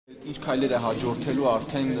Ինչ քայլեր է հաջորդելու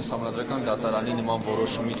արդեն Սահմանադրական դատարանի նման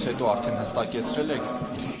որոշումից հետո արդեն հստակեցրել եք։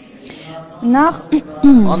 Նախ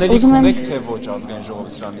Անելիք ունեք թե ոչ ազգային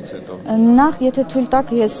ժողովի սրանից հետո։ Նախ եթե թույլ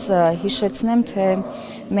տաք ես հիշեցնեմ, թե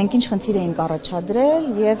մենք ինչ խնդիր էինք առաջադրել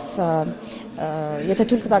եւ եթե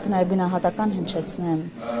թույլ տաք նաեւ գնահատական հնչեցնեմ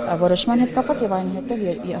որոշման հետ կապված եւ այնուհետեւ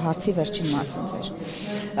հարցի վերջին մասն ձեր։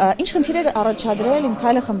 Ինչ խնդիրեր առաջադրել իմ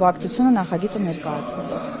քայլը խմբակցությունը նախագիծը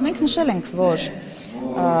ներկայացնելով։ Մենք նշել ենք, որ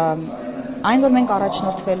այն, որ մենք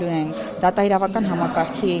առաջնորդվելու ենք դատաիրավական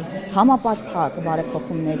համակարգի համապարփակ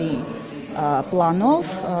բարեփոխումների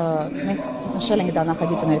պլանով, մենք նշել ենք դա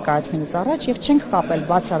նախագիծը ներկայացնելուց առաջ եւ չենք կապել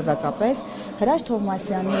բացարձակապես Հրաշ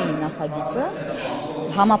Թովմասյանի նախագիծը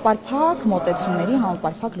համապարփակ մոտեցումների,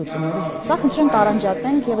 համապարփակ լուծումների հետ։ Սա խնդրեմ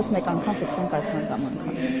տարանջատենք եւս մեկ անգամ ֆիքսենք այս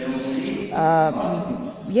հանգամանքը։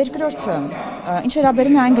 Երկրորդը, ինչ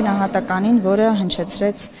վերաբերում է այն գնահատականին, որը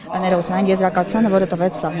հնչեցրեց ներողություն եզրակացությանը, որը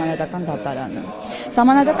տվեց Սահմանադրական դատարանը։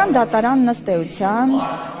 Սահմանադրական դատարանն ըստ էության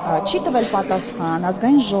չի տվել պատասխան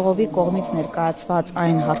ազգային ժողովի կողմից ներկայացված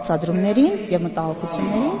այն հարցադրումներին եւ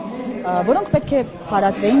մտահոգություններին, որոնք պետք է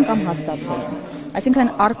փարատվեին կամ հաստատվեին։ Այսինքն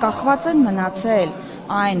արկախված են մնացել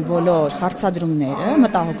այն բոլոր հարցադրումները,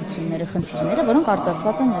 մտահոգությունները, խնդիրները, որոնք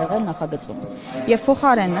արձակված են եղել նախագծում։ Եվ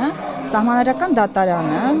փոխարենը Սահմանադրական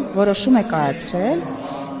դատարանը որոշում է կայացրել,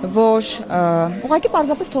 որ ուղղակի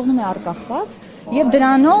պարզապես թողնում է արկախված եւ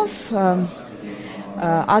դրանով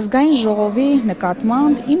ազգային ժողովի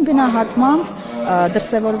նկատմամբ իմ գնահատմամբ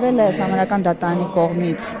դրսևորվել է Սահմանադրական դատարանի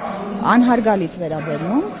կողմից անհարգալից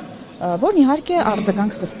վերաբերմունք, որն իհարկե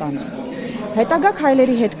արձագանք կստանի։ Հետագա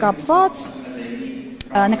քայլերի հետ կապված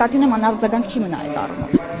նկատի ունեմ անարձագանք չի մնա այդ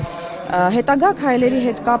առումով։ Հետագա քայլերի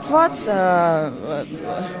հետ կապված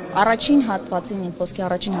առաջին հատվածին, իմ խոսքի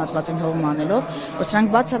առաջին հատվածին հողում անելով, որ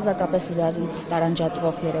սրանք բացարձակապես իրարից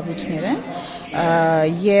տարանջատվող երևույթներ են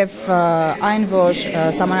եւ այն, որ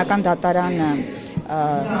Սահմանադրական դատարանը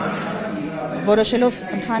որոշելով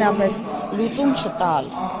ընդհանրապես լուծում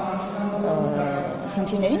չտալ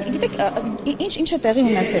խնդիրներին, գիտեք, ինչ է տեղի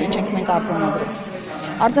ունեցել, ինչ ենք մենք արձանագրում։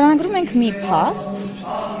 Արձանագրում ենք մի փաստ,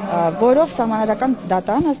 որով Սահմանադրական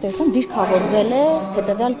դատարանը ըստ էության դիրքավորվել է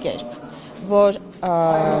հետևյալ կերպ, որ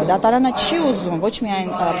դատարանը չի ուզում, ոչ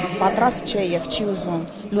միայն պատրաստ չէ եւ չի ուզում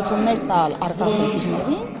լուծումներ տալ առկա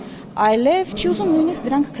խնդիրներին, այլև չի ուզում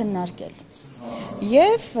նույնիսկ դրանք քննարկել։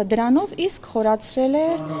 Եվ դրանով իսկ խորացրել է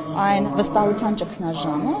այն վստահության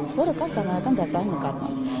ճգնաժամը, որը կա Սահմանադրական դատարանի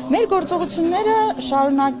նկատմամբ։ Մեր գործողությունները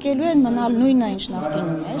շարունակելու են մնալ նույնը, ինչ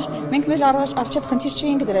նախկինում էր։ Մենք մեր առջև խնդիր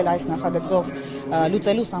չէինք դրել այս նախագծով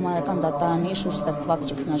լուծելու Սահմանադրական դատարանի շուրջ ստեղծված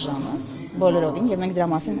ճգնաժամը բոլորովին, եւ մենք դրա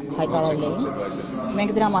մասին հայտարարել էինք։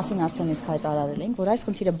 Մենք դրա մասին արդեն իսկ հայտարարել էինք, որ այս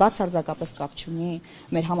խնդիրը բացարձակապես կապ չունի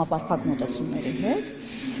մեր համապարփակ մոտեցումների հետ։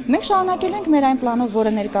 Մենք շարունակելու ենք մեր այն պլանով,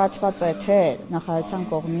 որը ներկայացված է թե նախարարության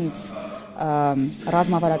կողմից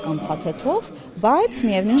ռազմավարական փաթեթով, բայց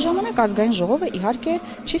միևնույն ժամանակ ազգային ժողովը իհարկե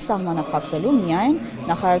չի սահմանափակվելու միայն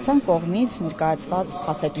նախարարության կողմից ներկայացված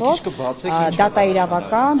փաթեթով,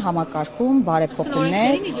 դատաիրավական համակարգում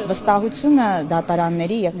բարեփոխումներ, վստահությունը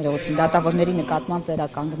դատարանների եւ ներողություն դատավորների նկատմամբ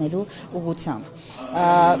վերականգնելու ուղղությամբ։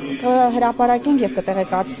 Կհրապարակենք եւ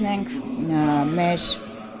կտեղեկացնենք մեր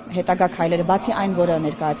հետագա քայլերը, բացի այն, որը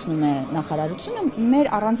ներկայացնում է նախարարությունը, մեր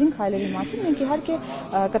առանձին քայլերի մասին մենք իհարկե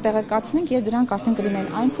կտեղեկացնենք եւ դրանք արդեն կլինեն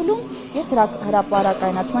այն փուլում, երբ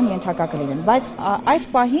հրապարակայնացման ենթակա կլինեն։ Բայց այս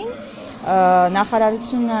պահին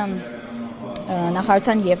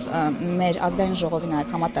նախարարության եւ մեր ազգային ժողովի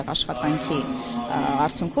նաեւ համատեղ աշխատանքի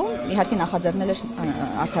արդյունքում իհարկե նախաձեռնել է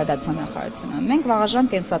արդարադատության նախարարությունը։ Մենք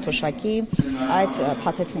վաղաժամ կենսաթոշակի այդ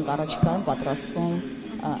փաթեթն ենք առաջիկայում պատրաստվում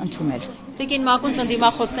ընդունել։ Տիկին Մակունցը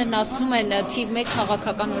դիմախոսներն ասում են թիվ 1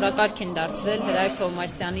 քաղաքական օրակարգ են դարձրել Հրայր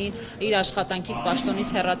Թովմասյանին իր աշխատանքից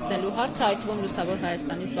պաշտոնից հեռացնելու հարցը, այդ թվում Լուսավոր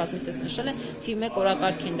Հայաստանից բազմիցս նշել է, թիվ 1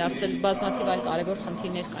 օրակարգ են դարձրել, բազմաթիվ այլ կարևոր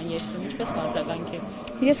խնդիրներ կան երկրում, ինչպես կարձագանքեք։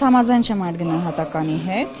 Ես համաձայն չեմ այդ գնահատականի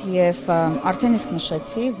հետ եւ արդեն իսկ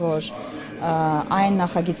նշեցի, որ այն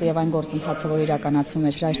նախագիծը եւ այն գործընթացը, որ իրականացվում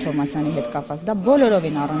էր Հրայր Թովմասյանի հետ կապված, դա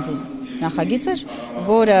բոլորովին առանձին նախագիծ էր,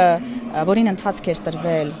 որին ընթացք էր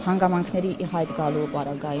տրվել հանգամանքների ի հայտ գալու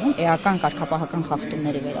պարագայում, էական կարգապահական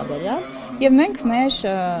խախտումների վերաբերյալ, եւ մենք մեր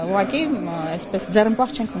ուղղակի այսպես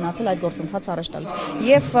ձեռնպահ չենք մնացել այդ գործընթացը առաջ տալուց։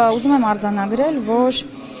 Եվ ուզում եմ արձանագրել, որ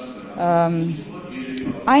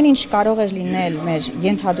այնինչ կարող էր լինել մեր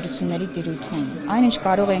ենթադրությունների տիրույթում, այնինչ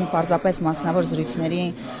կարող էինք պարզապես մասնավոր զրույցների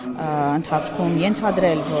ընթացքում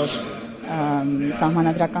ենթադրել, որ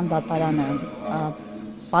Սահմանադրական դատարանը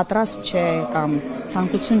պատրաստ չէ կամ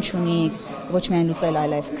ցանկություն չունի ոչ միայն լուծել,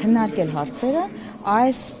 այլև քննարկել հարցերը,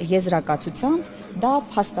 այս եզրակացությամբ դա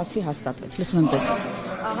փաստացի հաստատվեց։ Լսում եմ ձեզ։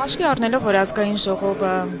 Հաշվի առնելով, որ ազգային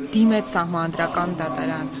ժողովը դիմեց սահմանադրական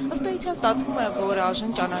դատարան, ըստ էության ստացվում է, որ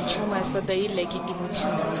ԱԺ-ն ճանաչում է ՍԴ-ի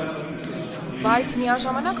լեգիտիմությունը, բայց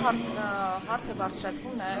միաժամանակ հարցը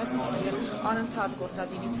բարձրացվում նաև եւ անընդհատ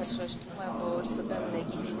գործադիրից հրաժեշտվում է, որ ՍԴ-ն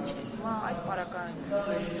լեգիտիմ չէ։ Հիմա այս պարագայում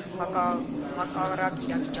այսպես հակառակ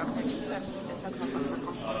իրավիճակներ չի ստեղծվում, տեսակ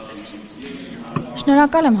հակասական փաստեր չի։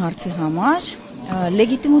 Շնորհակալ եմ հարցի համար։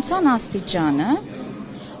 Լեգիտիմության աստիճանը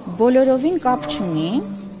բոլորովին կապ չունի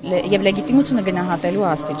եւ լեգիտիմությունը գնահատելու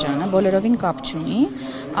աստիճանը բոլորովին կապ չունի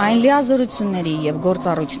այն լիազորությունների եւ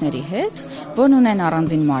գործառույթների հետ, որն ունեն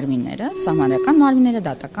առանձին մարմինները, սահմանադրական մարմինները,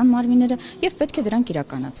 դատական մարմինները եւ պետք է դրանք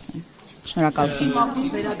իրականացնեն։ Շնորհակալություն։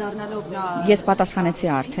 Ես պատասխանեցի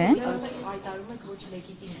արդեն։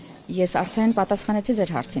 Ես արդեն պատասխանեցի ձեր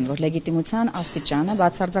հարցին, որ լեգիտիմության աստիճանը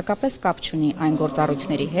բացարձակապես կապ չունի այն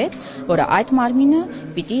գործառույթների հետ, որը այդ մարմինը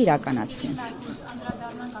պիտի իրականացնի։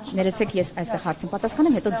 Ներեցեք ես այստեղ հարցին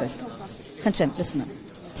պատասխանեմ, հետո ձեզ։ Խնդրեմ, լսում եմ։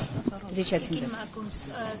 Զիջեցին ձեզ։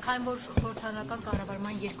 Քանի որ խորհրդարանական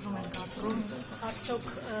կառավարման երկրում են ապրում, արդյոք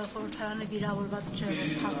խորհրդարանը վիրավորված չէ,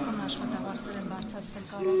 որ թափուն աշխատավարձեր են բարձրացվել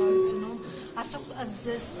կառավարությունում, արդյոք ըստ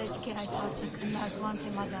ձեզ պետք է այդ հարցը քննարկման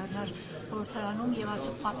թեմա դառնար խորհրդարանում եւ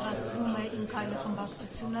արդյոք պատրաստվում է ինքայլի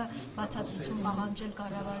խմբակցությունը բացատրություն պահանջել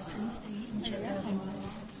կառավարությունից, թե ինչ է տեղի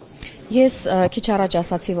ունեցել։ Ես քիչ առաջ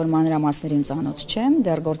ասացի, որ մանրամասներին ծանոթ չեմ,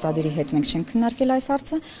 դեռ գործադիրի հետ մենք չենք քննարկել այս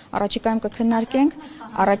հարցը, առաջիկայում կքննարկենք,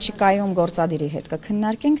 առաջիկայում գործադիրի հետ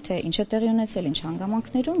կքննարկենք, թե ինչ է տեղի ունեցել, ինչ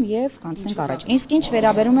հանգամանքներում եւ կանցնենք առաջ։ Իսկ ինչ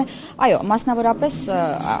վերաբերում է, այո, մասնավորապես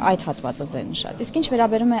այդ հատվածը ձեր նշած։ Իսկ ինչ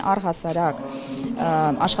վերաբերում է առհասարակ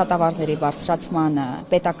աշխատավարձերի բարձրացմանը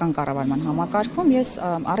պետական կառավարման համակարգում, ես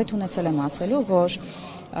առիթ ունեցել եմ ասելու, որ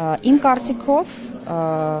իմ կարծիքով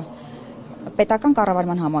պետական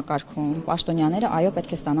կառավարման համակարգում պաշտոնյաները այո պետք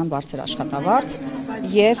է ստանան բարձր աշխատավարձ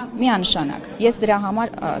եւ միանշանակ։ Ես դրա համար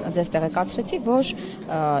ձեզ տեղեկացրեցի, որ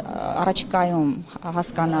առաջիկայում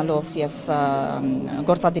հասկանալով եւ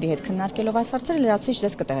գործադիրի հետ քննարկելով այս հարցերը լրացուցիչ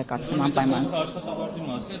ձեզ կտեղեկացնեմ անպայման։ Աշխատավարձի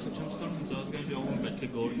մասին չեմ սխալվում, ազգային ժողովում պետք է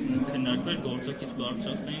քննարկվեր գործակից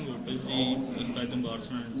բարձրացնեն, որպեսզի ըստ այդմ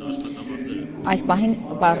բարձրանան աշխատավարձերը։ Այս պահին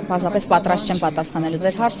պարզապես պատրաստ չեմ պատասխանելու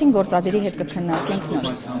ձեր հարցին, գործադիրի հետ կքննարկենք նոր։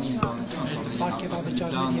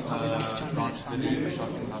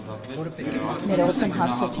 Ներողություն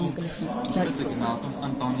հարցը չեմ լսում։ Ինչպես է գնահատում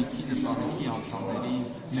ընտանիքի անդամների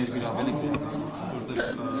ներգրավելը քրեական, որտեղ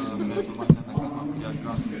մեր համասյանական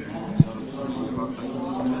քրեական զինվորությունների եւ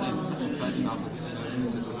արձակությունները սոցիալական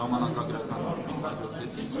նախաձեռնությունից հետո ժամանակագրական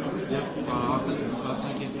հաջորդեցին եւ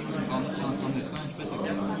արտադրության կենտրոնում ընտանիքի անդամներ, սա ինչպես է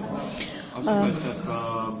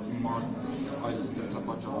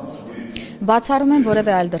Բացառում են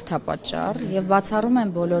որևէ այլ դրդապատճառ եւ բացառում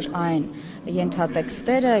են բոլոր այն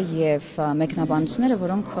ենթատեքստերը եւ մեկնաբանությունները,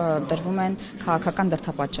 որոնք տրվում են քաղաքական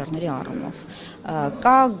դրդապատճառների առումով։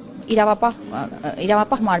 Կա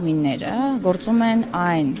իրավապահ մարմինները գործում են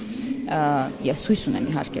այն ես հույս ունեմ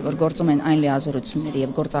իհարկե, որ գործում են այն լիազորությունների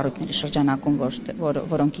եւ գործառույթների շրջանակում,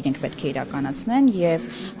 որոնք իրենք պետք է իրականացնեն եւ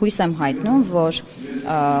հույս եմ հայտնում, որ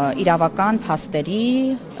իրավական փաստերի,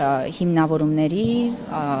 հիմնավորումների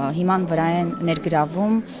հիման վրա են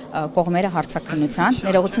ներգրավում կողմերը հարցաքննության,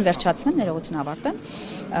 ներողություն վերջացնեմ, ներողություն ավարտեմ,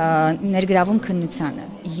 ներգրավում քննությանը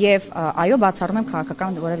եւ այո բացառում եմ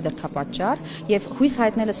քաղաքական որևէ դրդապատճառ եւ հույս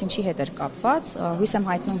հայտնելս ինչի հետ էր կապված, հույս եմ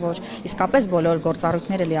հայտնում, որ իսկապես բոլոր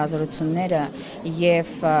գործառույթները լիազորությունները եւ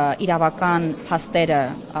իրավական փաստերը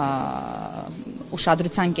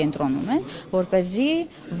ուշադրության կենտրոնում են, որպեսզի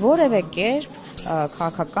որևէ կերպ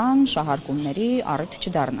քաղաքական շահարկումների առիթ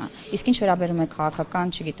չդառնա։ Իսկ ինչ վերաբերում է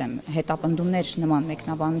քաղաքական, չգիտեմ, հետապնդումներ նման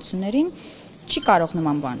մեկնաբանություններին, չի կարող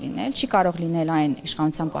նման բան լինել, չի կարող լինել այն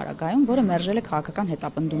իշխանության պարագայում, որը մերժել է քաղաքական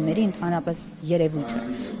հետապնդումների ընդհանրապես երևույթը։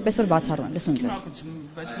 Պես որ բացառում եմ, լսում ձեզ։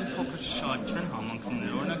 Բայց մի փոքր շատ չեն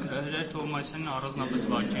համընկնումներ, օրինակ Հրեր Թովմասյանն առանձնապես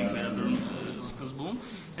վաճ էին վերաբերում սկզբում,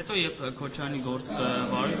 հետո երբ Քոչարյանի գործը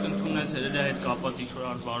վարույթ ընդունեց, Հրերի հետ կապված ինչ-որ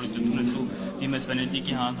արզ վարույթ ընդունեց ու դիմեց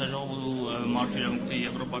Վենետիկի հանձնաժողով ու մարդու իրավունքների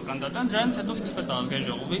եվրոպական դատարան, դրանից հետո սկսվեց ազգային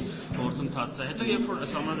ժողովի գործընթացը։ Հետո երբ որ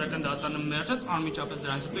սահմանադրական դատարանը մերժեց, անմիջապես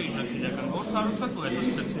դրանից հետո իրական գործ արվեցած ու հետո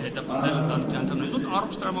սկսեցին հետապնդել ընտանիքի անդամներից ու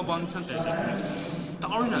առողջ տրամաբանության տեսակ ունեց։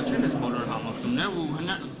 Տարօրինակ չէ այս բոլոր համընկնումները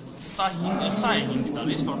ու սա է հիմք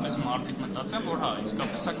տալիս, որպես մարդիկ մտածեն, որ հա,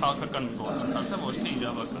 իսկապես սա քաղաքական գործընթաց է, ոչ թե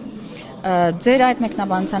իրավական։ Ձեր այդ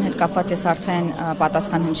մեկնաբանության հետ կապված ես արդեն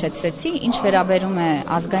պատասխան հնչեցրեցի, ինչ վերաբերում է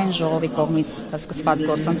ազգային ժողովի կողմից սկսված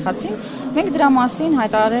գործընթացին, մենք դրա մասին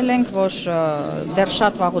հայտարարել ենք, որ դեռ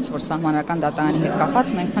շատ վաղուց, որ սահմանադրական դատարանի հետ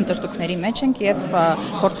կապված մենք փնտրտուքների մեջ ենք եւ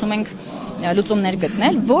փորձում ենք լուծումներ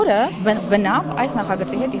գտնել, որը բնավ այս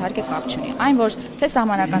նախագծի հետ իհարկե կապ չունի։ Այն, որ թե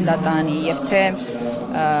սահմանական դատարանի եւ թե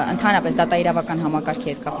ընդհանրապես դատաիրավական համակարգի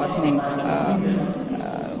հետ կապված մենք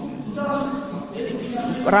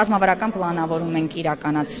ռազմավարական պլանավորում ենք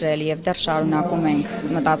իրականացրել եւ դեռ շարունակում ենք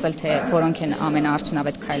մտածել, թե որոնք են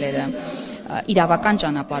ամենաարդյունավետ քայլերը իրավական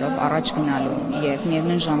ճանապարհով առաջ գնալու եւ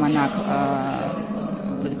միևնույն ժամանակ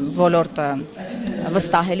ոլորտը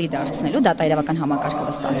վստահելի դարձնելու, դատաիրավական համակարգը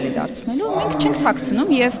վստահելի դարձնելու, մենք չենք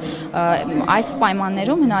թաքցնում եւ այս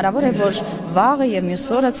պայմաններում հնարավոր է, որ վաղը եւ մյուս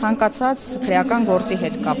օրը ցանկացած քրեական գործի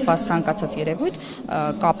հետ կապված ցանկացած երևույթ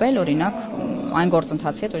կապել, օրինակ, այն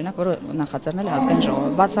գործընթացի հետ, օրինակ, որը նախաձեռնել է ազգային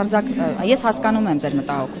ժողովը։ Բացարձակ ես հասկանում եմ ձեր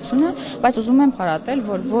մտահոգությունը, բայց ուզում եմ փառատել,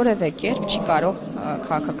 որ որևէ կերպ չի կարող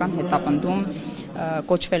քաղաքական հետապնդում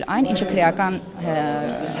կոչվել այն, ինչը քրեական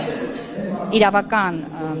իրավական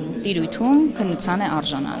տիրույթում քննության է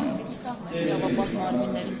արժանանում։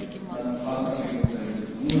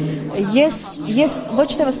 Ես ոչ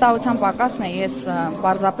թե վստահության պակասն է, ես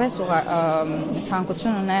պարզապես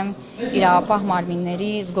ցանկություն ունեմ իրավապահ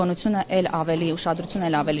մարմինների զգոնությունը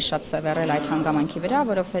ուշադրությունը ավելի շատ սևեռել այդ հանգամանքի վրա,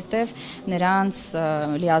 որովհետև նրանց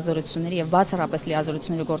լիազորությունների եւ բացառապես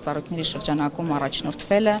լիազորությունների գործառույթների շրջանակում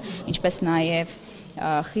առաջնորդվելը, ինչպես նաեւ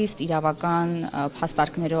խիստ իրավական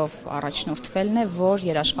փաստարկներով առաջնորդվելն է, որ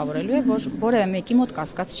երաշխավորելու է, որ որևէ մեկի մոտ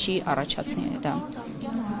կասկած չի առաջացնի դա։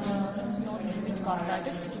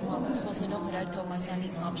 Խոսելով Հրայր Թովմասյանի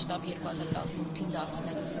ամշտաբ 2018-ին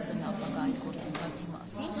դարձնելու ՍԴ նախագահ այդ գործընթացի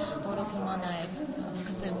մասին, որով հիմա նաև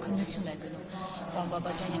քննություն է գնում պարոն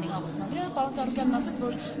Բաբաջանյանի հաղորդման վրա, պարոն Ծառուկյանն ասաց,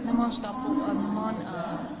 որ նման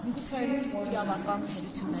միգուցե իրավական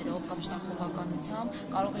թերություններով կամ շտապողականությամբ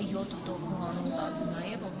կարող է 7 դոկու անուն տալ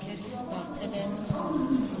նաև, ովքեր դարձել են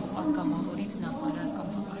պատգամավորից նախարար կամ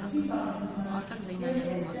հակառակ։ Արտակ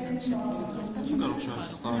Զեյնալյանի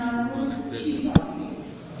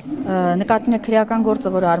նկատին է քրեական գործը,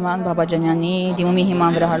 որ Արման Բաբաջանյանի դիմումի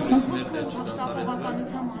հիման վրա հարցում։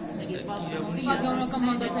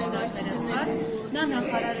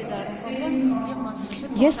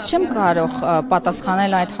 Ես չեմ կարող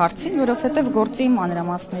պատասխանել այդ հարցին, որովհետև գործի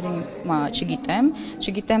մանրամասներին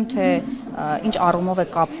չգիտեմ, թե ինչ առումով է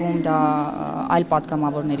կապվում դա այլ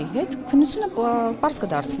պատգամավորների հետ, քննությունը պարզ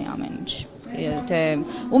կդարձնի ամեն ինչ, թե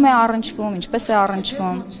ում է առնչվում, ինչպես է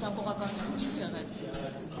առնչվում։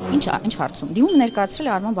 Ինչ հարցում։ Դիմում ներկայացրել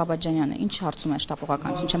է Արման Բաբաջանյանը։ Ինչ հարցում է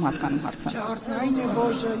շտապողականություն, չեմ հասկանում հարցը։ Հարցն այն է,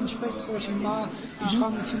 որ ինչպես որ հիմա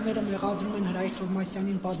իշխանությունները մեղադրում են Հրայր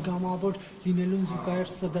Թովմասյանին պատգամավոր լինելուն զուգահեռ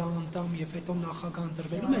ՍԴ անդամ եւ հետո նախագահ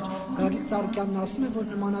ընտրվելու մեջ, Գագիկ Ծառուկյանն ասում է, որ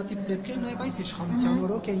նմանատիպ դեպքեր նաեւ այս իշխանության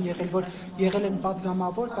օրոք են եղել, որ եղել են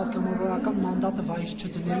պատգամավորական մանդատը վայր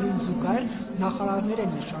չդնելուն զուգահեռ նախարարներ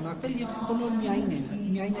են նշանակվել եւ հետո նոր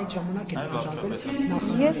միայն այդ ժամանակ են բաժանվել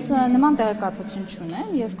նախարարները։ Ես նման տեղեկատվություն չունեմ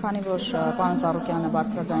եւ քանի որ պարոն Ծառուկյանը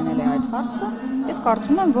բարձրաձայնել է այդ հարցը, ես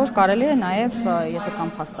կարծում եմ, որ կարելի է նաև եթե կան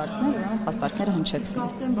փաստարկներ, ուրեմն փաստարկները հնչեցնել։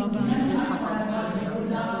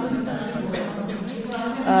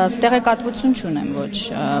 Տեղեկատվություն չունեմ ոչ,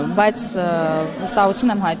 բայց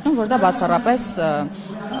վստահություն եմ հայտնում, որ դա բացառապես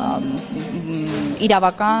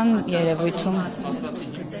իրավական երևույթում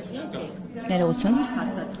ներողություն։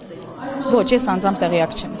 Ոչ, ես անձամբ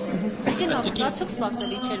տեղյակ չեմ։ Արդյոք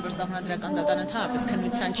սպասելի չէր, որ Սահմանադրական դատարանը ընդհանրապես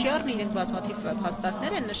քննության չի առնի, իրենք բազմաթիվ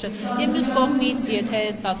փաստարկներ են նշել, եւ մյուս կողմից, եթե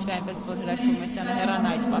ստացվի այնպես, որ Հրայր Թովմասյանը հեռանա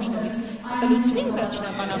այդ պաշտոնից, կլուծվի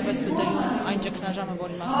վերջնականապես ՍԴ-ում այն ճգնաժամը,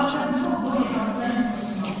 որի մասին իշխանությունը խոսում է։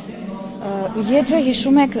 Եթե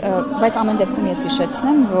հիշում եք, բայց ամեն դեպքում ես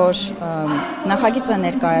հիշեցնեմ, որ նախագիծը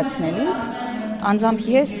ներկայացնելիս անձամբ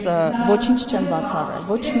ես ոչինչ չեմ բացառել,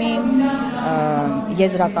 ոչ մի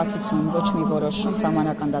եզրակացություն, ոչ մի որոշում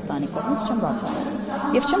Սահմանադրական դատարանի կողմից չեմ բացառել։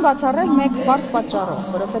 Եվ չեմ բացառել մեկ պարզ պատճառով,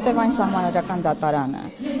 որովհետև այն Սահմանադրական դատարանը,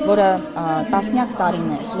 որը տասնյակ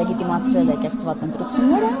տարիներ լեգիտիմացրել է կեղծված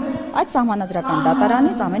ընտրությունները, այդ Սահմանադրական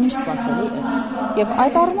դատարանից ամեն ինչ սպասելի է։ Եվ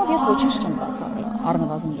այդ առումով ես ոչինչ չեմ բացառել,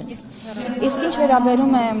 առնվազն ես։ Իսկ ինչ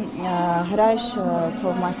վերաբերում է Հրայր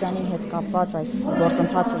Թովմասյանի հետ կապված այս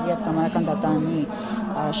գործընթացը եւ Սահմանադրական դատարանի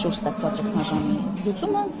շուրջ ստեղծված ճգնաժամի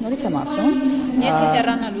լուծումը, նորից եմ ասում, եթե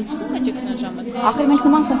հեռանա լուծվում է ճգնաժամը, թե ախր մենք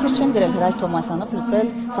նման խնդիր չենք գրել Հրայր Թովմասյանով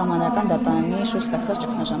լուծել Սահմանադրական դատարանի շուրջ ստեղծված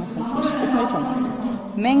ճգնաժամի խնդիր։ Ես նորից եմ ասում,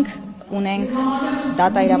 մենք ունենք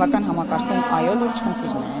դատաիրավական համակարգում այո լուրջ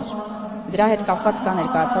խնդիրներ։ Դրա հետ կապված կա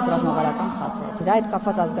ներկայացած ռազմավարական փաթեթ, դրա հետ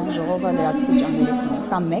կապված ազգային ժողովը լրացուցիչ անելիքին է։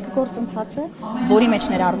 Սա մեկ գործընթաց է, որի մեջ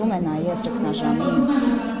ներառվում է նաև ճգնաժամի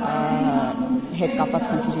հետ կապված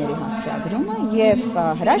խնդիրների հասցեագրումը եւ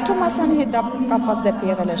Հրայր Թովմասյանի հետ կապված դեպքը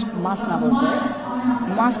եղել է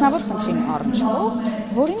մասնավոր խնդրին առնչվող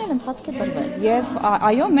որին էլ ընթացք է տրվել։ Եվ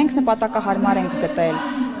այո, մենք նպատակահարմար ենք գտել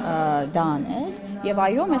դա անել, եւ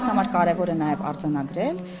այո, մեզ համար կարեւոր է նաեւ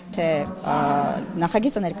արձանագրել, թե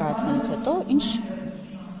նախագիծը ներկայացնելուց հետո ինչ,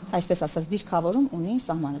 այսպես ասած, դիրքավորում ունի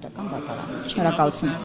սահմանադրական դատարանը։ Շնորհակալություն։